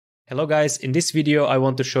Hello guys, in this video I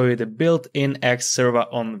want to show you the built-in XServer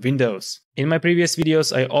on Windows. In my previous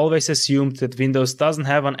videos I always assumed that Windows doesn't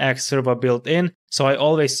have an XServer built in, so I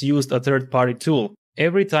always used a third-party tool.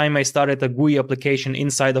 Every time I started a GUI application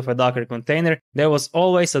inside of a Docker container, there was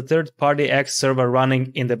always a third-party XServer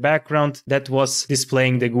running in the background that was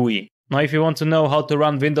displaying the GUI. Now if you want to know how to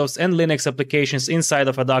run Windows and Linux applications inside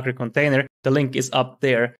of a Docker container, the link is up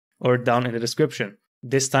there or down in the description.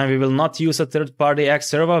 This time we will not use a third-party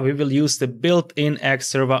XServer, we will use the built-in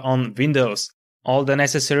XServer on Windows. All the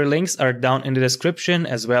necessary links are down in the description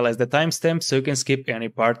as well as the timestamp, so you can skip any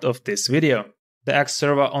part of this video. The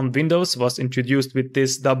XServer on Windows was introduced with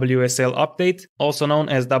this WSL update, also known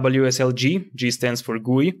as WSLG, G stands for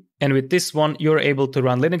GUI, and with this one you're able to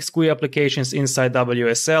run Linux GUI applications inside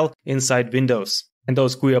WSL inside Windows. And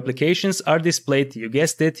those GUI applications are displayed, you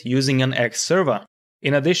guessed it, using an XServer.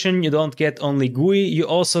 In addition, you don't get only GUI, you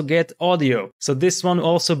also get audio. So this one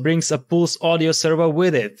also brings a PulseAudio server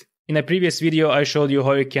with it. In a previous video I showed you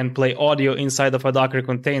how you can play audio inside of a Docker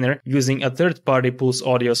container using a third-party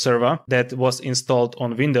PulseAudio server that was installed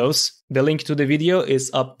on Windows. The link to the video is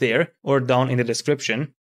up there or down in the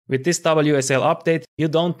description. With this WSL update, you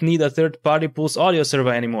don't need a third-party PulseAudio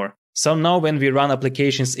server anymore. So now when we run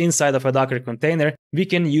applications inside of a Docker container, we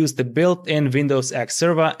can use the built-in Windows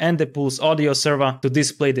XServer and the PulseAudio server to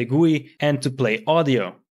display the GUI and to play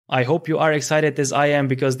audio. I hope you are excited as I am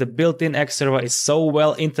because the built-in XServer is so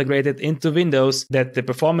well integrated into Windows that the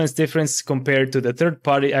performance difference compared to the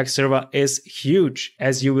third-party XServer is huge,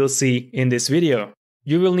 as you will see in this video.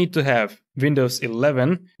 You will need to have Windows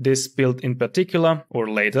 11, this build in particular or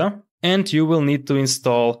later, and you will need to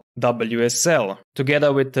install WSL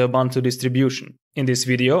together with the Ubuntu distribution. In this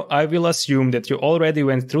video, I will assume that you already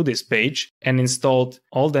went through this page and installed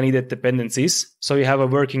all the needed dependencies, so you have a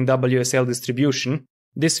working WSL distribution.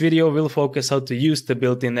 This video will focus how to use the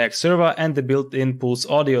built-in XServer and the built-in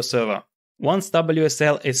PulseAudio server. Once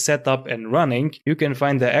WSL is set up and running, you can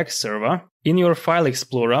find the XServer. In your file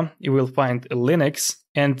explorer, you will find Linux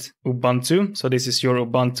and Ubuntu, so this is your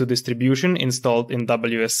Ubuntu distribution installed in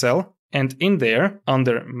WSL. And in there,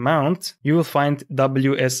 under Mount, you will find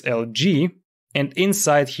WSLG, and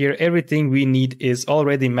inside here everything we need is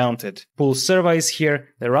already mounted. PulseServer is here,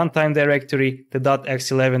 the runtime directory, the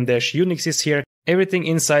 .x11-unix is here, everything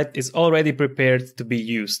inside is already prepared to be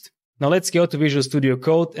used. Now let's go to Visual Studio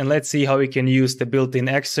Code and let's see how we can use the built-in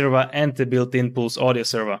XServer and the built-in PulseAudio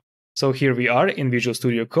server. So here we are in Visual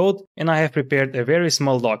Studio Code and I have prepared a very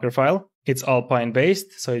small Docker file. It's Alpine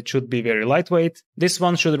based, so it should be very lightweight. This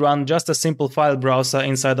one should run just a simple file browser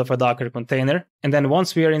inside of a Docker container. And then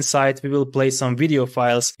once we are inside, we will play some video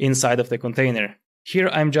files inside of the container. Here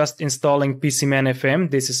I'm just installing PCMan-FM.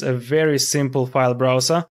 This is a very simple file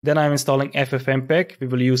browser. Then I'm installing FFmpeg. We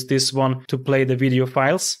will use this one to play the video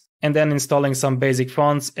files. And then installing some basic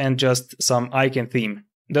fonts and just some icon theme.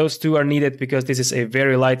 Those two are needed because this is a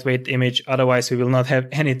very lightweight image, otherwise we will not have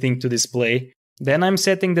anything to display. Then I'm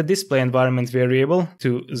setting the display environment variable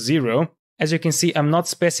to 0. As you can see, I'm not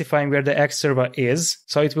specifying where the XServer is,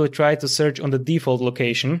 so it will try to search on the default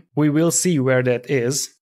location. We will see where that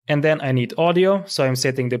is. And then I need audio, so I'm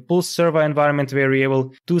setting the PulseServer environment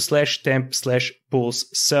variable to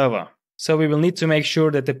 /temp/PulseServer. So we will need to make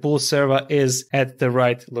sure that the PulseServer is at the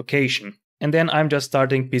right location. And then I'm just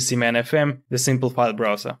starting PCMan-FM, the simple file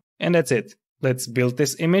browser. And that's it. Let's build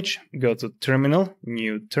this image. Go to Terminal,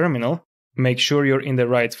 New Terminal. Make sure you're in the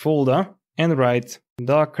right folder and write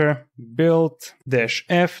docker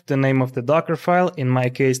build-f, the name of the Docker file. In my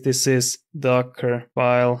case, this is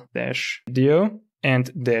Dockerfile-video.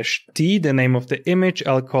 And -t, the name of the image.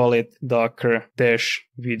 I'll call it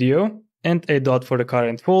Docker-video. And a dot for the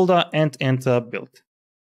current folder and enter build.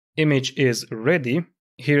 Image is ready.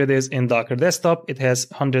 Here it is in Docker Desktop. It has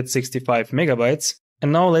 165 megabytes.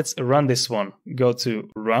 And now let's run this one. Go to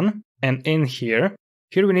Run. And in here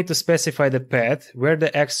we need to specify the path where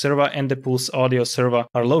the XServer and the PulseAudio server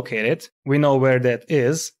are located. We know where that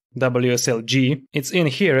is, WSLG. It's in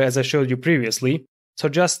here as I showed you previously. So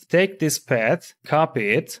just take this path,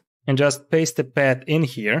 copy it, and just paste the path in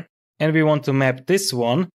here. And we want to map this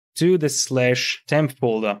one to the /temp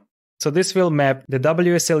folder. So this will map the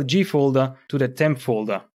WSLG folder to the temp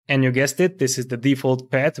folder. And you guessed it, this is the default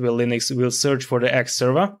path where Linux will search for the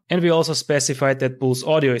XServer. And we also specified that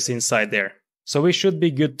PulseAudio is inside there. So we should be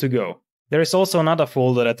good to go. There is also another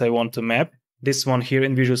folder that I want to map. This one here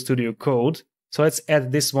in Visual Studio Code. So let's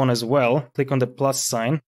add this one as well. Click on the plus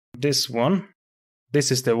sign. This one.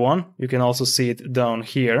 This is the one. You can also see it down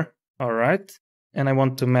here. Alright. And I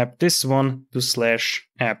want to map this one to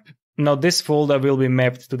 /app. Now this folder will be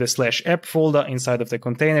mapped to the /app folder inside of the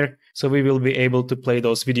container, so we will be able to play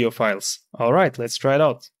those video files. Alright, let's try it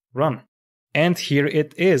out. Run. And here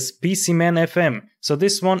it is, PCman FM. So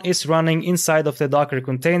this one is running inside of the Docker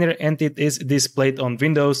container and it is displayed on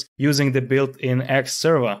Windows using the built-in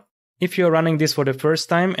XServer. If you're running this for the first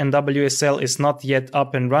time and WSL is not yet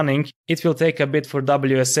up and running, it will take a bit for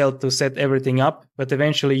WSL to set everything up, but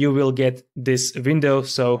eventually you will get this window,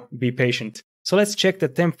 so be patient. So let's check the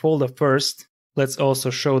temp folder first. Let's also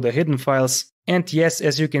show the hidden files. And yes,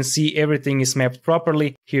 as you can see, everything is mapped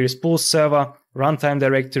properly. Here is PulseServer, runtime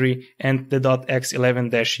directory, and the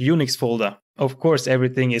 .x11-Unix folder. Of course,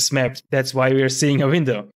 everything is mapped. That's why we are seeing a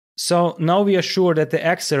window. So now we are sure that the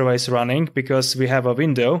XServer is running because we have a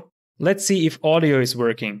window. Let's see if audio is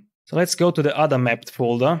working. So let's go to the other mapped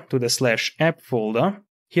folder, to the /app folder.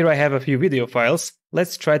 Here I have a few video files.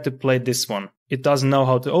 Let's try to play this one. It doesn't know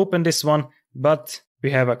how to open this one, but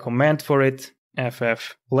we have a command for it.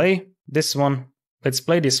 ffplay. This one. Let's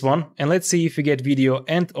play this one and let's see if we get video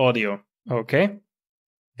and audio. Okay.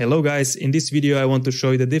 Hello guys, in this video I want to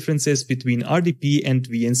show you the differences between RDP and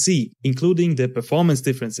VNC, including the performance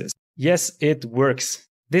differences. Yes, it works.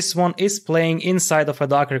 This one is playing inside of a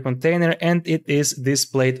Docker container and it is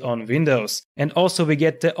displayed on Windows. And also we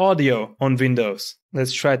get the audio on Windows.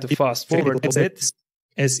 Let's try to fast forward a bit.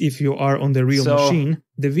 As if you are on the real machine,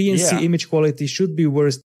 the VNC image quality should be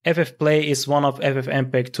worse. ffplay is one of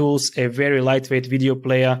FFmpeg tools, a very lightweight video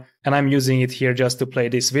player, and I'm using it here just to play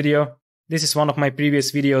this video. This is one of my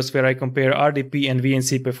previous videos where I compare RDP and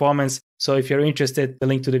VNC performance, so if you're interested, the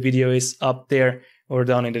link to the video is up there or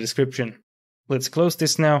down in the description. Let's close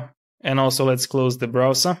this now, and also let's close the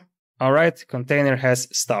browser. Alright, container has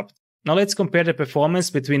stopped. Now let's compare the performance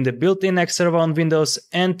between the built-in XServer on Windows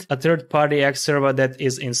and a third-party XServer that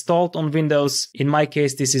is installed on Windows. In my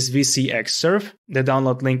case, this is XServer. The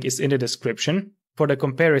download link is in the description. For the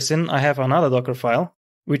comparison, I have another Docker file,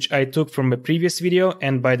 which I took from a previous video,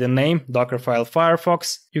 and by the name Dockerfile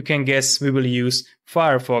Firefox, you can guess we will use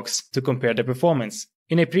Firefox to compare the performance.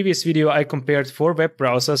 In a previous video, I compared 4 web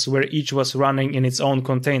browsers where each was running in its own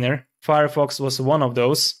container. Firefox was one of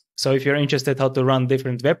those. So if you're interested how to run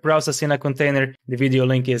different web browsers in a container, the video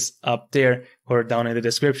link is up there or down in the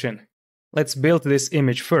description. Let's build this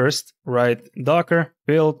image first. Write docker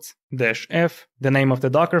build-f, the name of the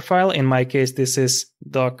Docker file. In my case, this is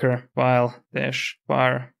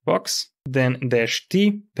dockerfile-firefox. Then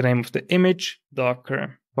 -t, the name of the image,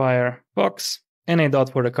 docker firefox. And a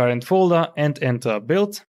dot for the current folder and enter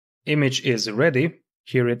build. Image is ready.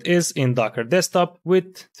 Here it is in Docker Desktop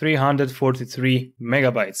with 343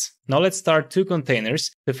 megabytes. Now let's start 2 containers.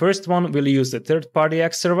 The first one will use the third-party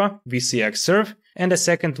XServer, XServer, and the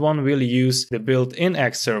second one will use the built-in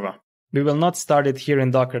XServer. We will not start it here in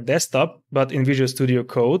Docker Desktop, but in Visual Studio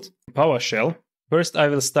Code, PowerShell. First I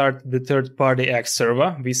will start the third-party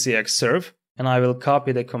XServer, XServer, and I will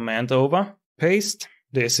copy the command over, paste.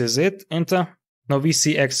 This is it, enter. Now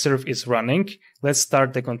XServer is running. Let's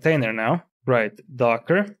start the container now. Write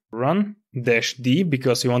docker run -d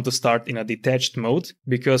because we want to start in a detached mode,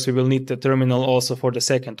 because we will need the terminal also for the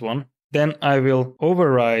second one. Then I will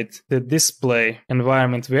override the display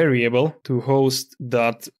environment variable to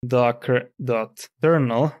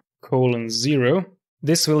host.docker.terminal:0.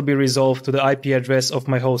 This will be resolved to the IP address of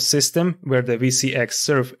my host system where the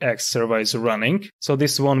XServer is running. So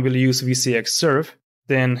this one will use XServer.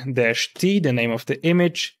 Then -t, the name of the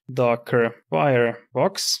image, docker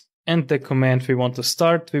firefox. And the command we want to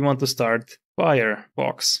start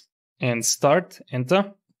Firefox. And start,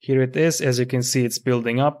 enter. Here it is, as you can see it's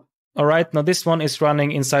building up. Alright, now this one is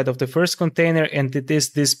running inside of the first container and it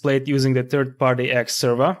is displayed using the third-party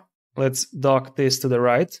XServer. Let's dock this to the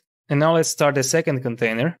right. And now let's start the second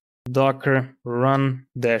container. Docker run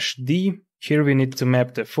 -d. Here we need to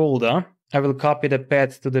map the folder. I will copy the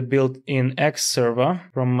path to the built-in XServer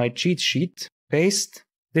from my cheat sheet. Paste.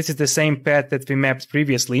 This is the same path that we mapped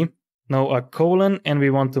previously. Now a colon, and we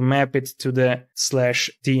want to map it to the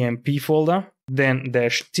 /tmp folder. Then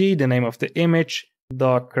 -t, the name of the image,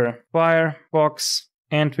 docker firefox,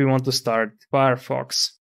 and we want to start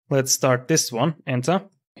Firefox. Let's start this one, enter.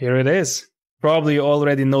 Here it is. Probably you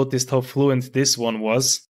already noticed how fluent this one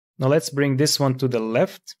was. Now let's bring this one to the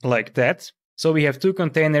left, like that. So we have 2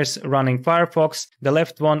 containers running Firefox. The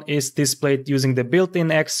left one is displayed using the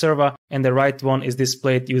built-in XServer and the right one is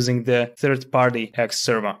displayed using the third-party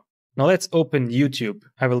XServer. Now let's open YouTube.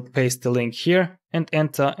 I will paste the link here and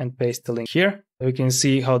enter and paste the link here. You can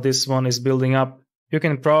see how this one is building up. You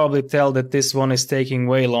can probably tell that this one is taking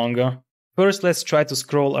way longer. First, let's try to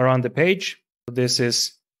scroll around the page. This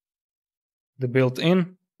is the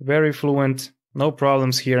built-in, very fluent, no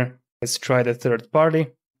problems here. Let's try the third party.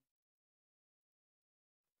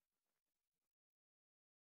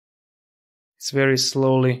 It's very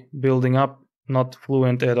slowly building up, not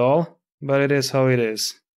fluent at all, but it is how it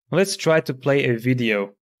is. Let's try to play a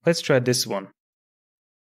video. Let's try this one.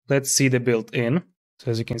 Let's see the built-in. So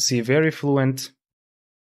as you can see, very fluent,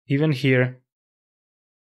 even here.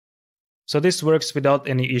 So this works without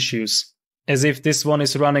any issues, as if this one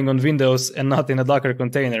is running on Windows and not in a Docker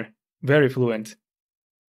container. Very fluent.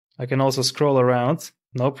 I can also scroll around,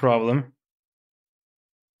 no problem.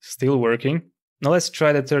 Still working. Now let's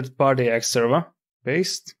try the third-party XServer.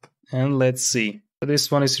 Paste, and let's see. So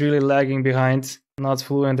this one is really lagging behind, not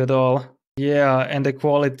fluent at all. Yeah, and the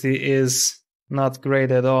quality is not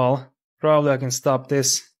great at all. Probably I can stop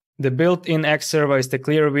this. The built-in XServer is the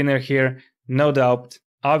clear winner here, no doubt.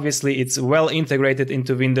 Obviously it's well integrated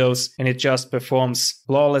into Windows and it just performs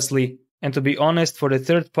flawlessly. And to be honest, for the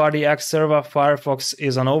third-party XServer, Firefox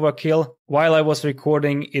is an overkill. While I was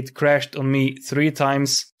recording, it crashed on me 3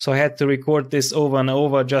 times, so I had to record this over and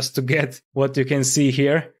over just to get what you can see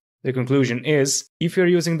here. The conclusion is, if you're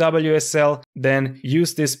using WSL, then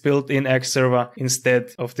use this built-in XServer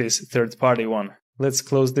instead of this third-party one. Let's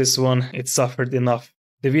close this one, it suffered enough.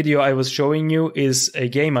 The video I was showing you is a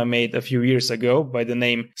game I made a few years ago by the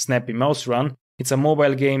name Snappy Mouse Run. It's a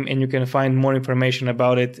mobile game and you can find more information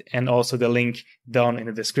about it and also the link down in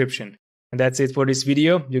the description. And that's it for this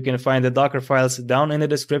video. You can find the Dockerfiles down in the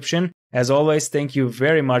description. As always, thank you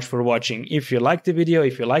very much for watching. If you liked the video,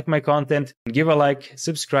 if you like my content, give a like,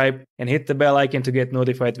 subscribe, and hit the bell icon to get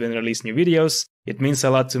notified when I release new videos. It means a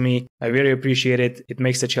lot to me. I very appreciate it. It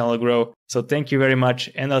makes the channel grow. So thank you very much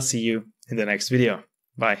and I'll see you in the next video.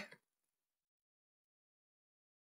 Bye.